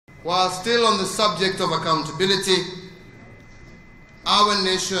While still on the subject of accountability, our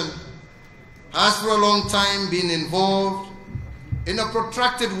nation has for a long time been involved in a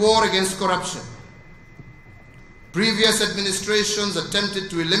protracted war against corruption. Previous administrations attempted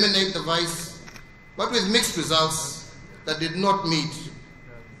to eliminate the vice, but with mixed results that did not meet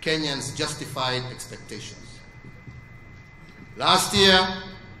Kenyans' justified expectations. Last year,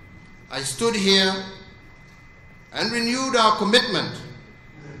 I stood here and renewed our commitment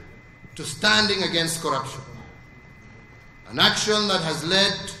to standing against corruption, an action that has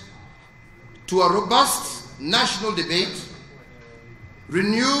led to a robust national debate,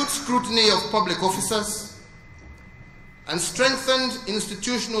 renewed scrutiny of public officers, and strengthened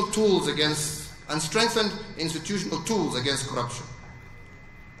institutional tools against corruption.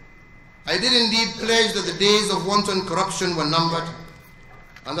 I did indeed pledge that the days of wanton corruption were numbered,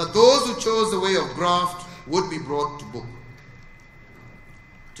 and that those who chose the way of graft would be brought to book.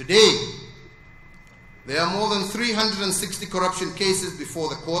 Today, there are more than 360 corruption cases before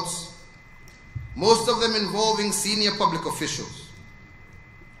the courts, most of them involving senior public officials.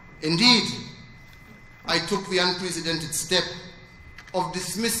 Indeed, I took the unprecedented step of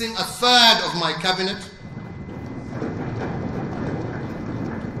dismissing a third of my cabinet,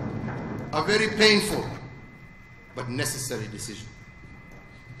 a very painful but necessary decision.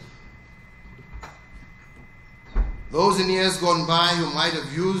 Those in years gone by who might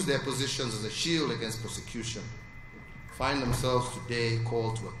have used their positions as a shield against prosecution find themselves today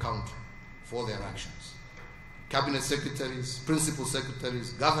called to account for their actions. Cabinet secretaries, principal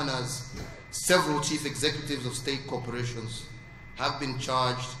secretaries, governors, several chief executives of state corporations have been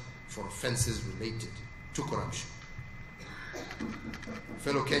charged for offenses related to corruption.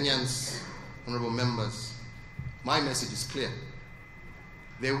 Fellow Kenyans, honorable members, my message is clear.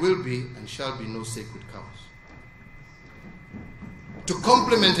 There will be and shall be no sacred cows. To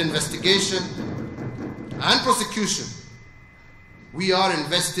complement investigation and prosecution, we are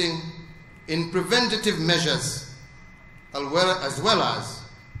investing in preventative measures as well as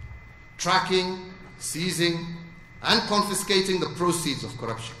tracking, seizing, and confiscating the proceeds of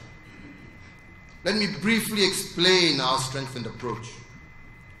corruption. Let me briefly explain our strengthened approach.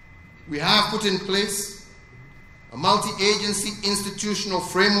 We have put in place a multi-agency institutional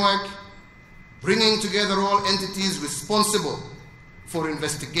framework bringing together all entities responsible for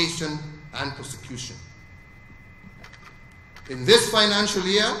investigation and prosecution. In this financial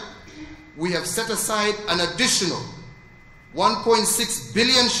year, we have set aside an additional 1.6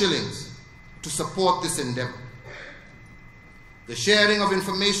 billion shillings to support this endeavor. The sharing of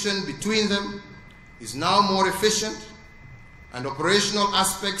information between them is now more efficient, and operational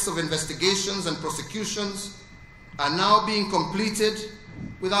aspects of investigations and prosecutions are now being completed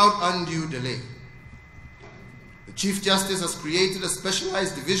without undue delay. The Chief Justice has created a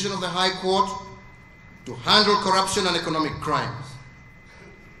specialized division of the High Court to handle corruption and economic crimes.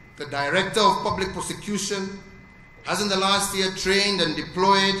 The Director of Public Prosecution has in the last year trained and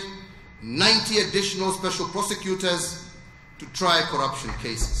deployed 90 additional special prosecutors to try corruption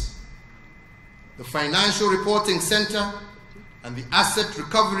cases. The Financial Reporting Center and the Asset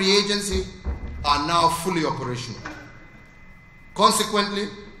Recovery Agency are now fully operational. Consequently,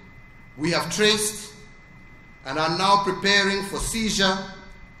 we have traced and are now preparing for seizure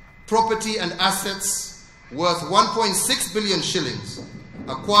property and assets worth 1.6 billion shillings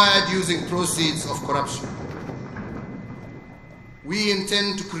acquired using proceeds of corruption. We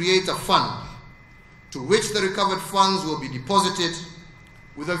intend to create a fund to which the recovered funds will be deposited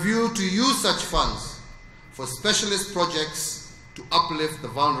with a view to use such funds for specialist projects to uplift the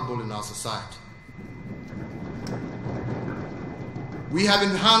vulnerable in our society. We have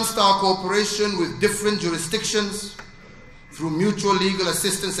enhanced our cooperation with different jurisdictions through mutual legal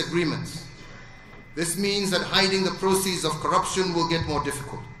assistance agreements. This means that hiding the proceeds of corruption will get more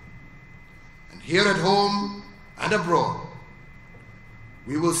difficult. And here at home and abroad,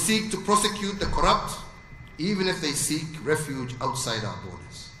 we will seek to prosecute the corrupt, even if they seek refuge outside our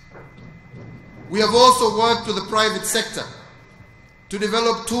borders. We have also worked with the private sector to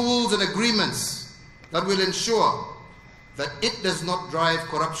develop tools and agreements that will ensure that it does not drive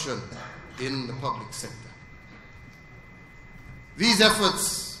corruption in the public sector. These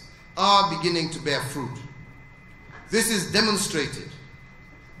efforts are beginning to bear fruit. This is demonstrated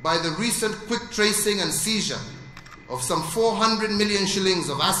by the recent quick tracing and seizure of some 400 million shillings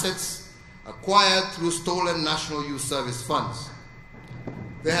of assets acquired through stolen National Youth Service funds.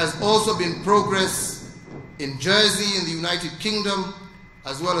 There has also been progress in Jersey, in the United Kingdom,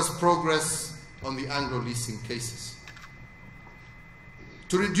 as well as progress on the Anglo leasing cases.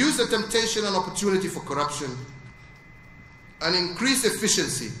 To reduce the temptation and opportunity for corruption and increase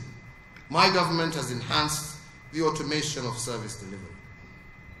efficiency my government has enhanced the automation of service delivery.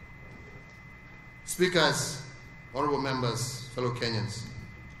 Speakers, honorable members, fellow Kenyans,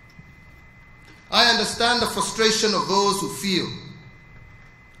 I understand the frustration of those who feel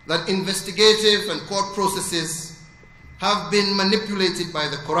that investigative and court processes have been manipulated by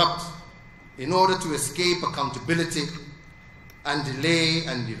the corrupt in order to escape accountability and delay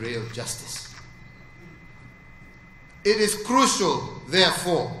and derail justice. It is crucial,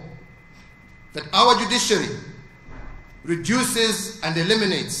 therefore, that our judiciary reduces and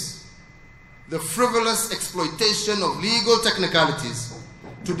eliminates the frivolous exploitation of legal technicalities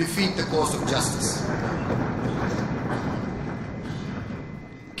to defeat the cause of justice.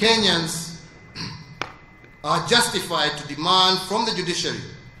 Kenyans are justified to demand from the judiciary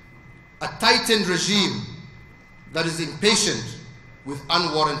a tightened regime that is impatient with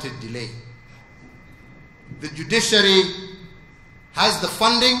unwarranted delay. The judiciary has the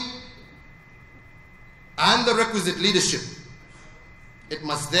funding and the requisite leadership. It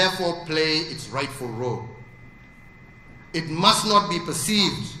must therefore play its rightful role. It must not be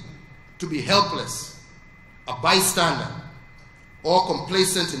perceived to be helpless, a bystander, or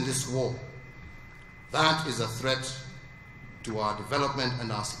complacent in this war. That is a threat to our development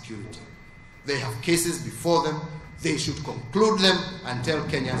and our security. They have cases before them. They should conclude them and tell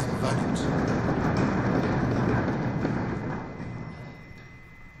Kenyans the verdict.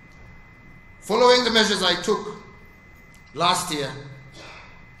 Following the measures I took last year,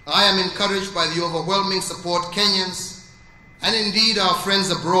 I am encouraged by the overwhelming support Kenyans and indeed our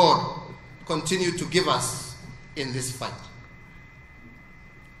friends abroad continue to give us in this fight.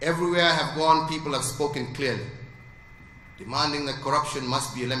 Everywhere I have gone, people have spoken clearly, demanding that corruption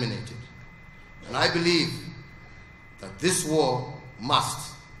must be eliminated. And I believe that this war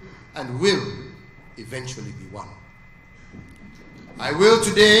must and will eventually be won. I will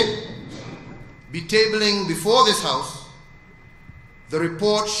today be tabling before this House the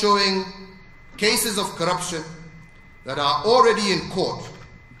report showing cases of corruption that are already in court,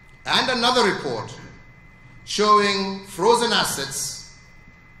 and another report showing frozen assets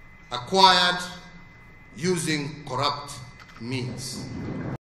acquired using corrupt means.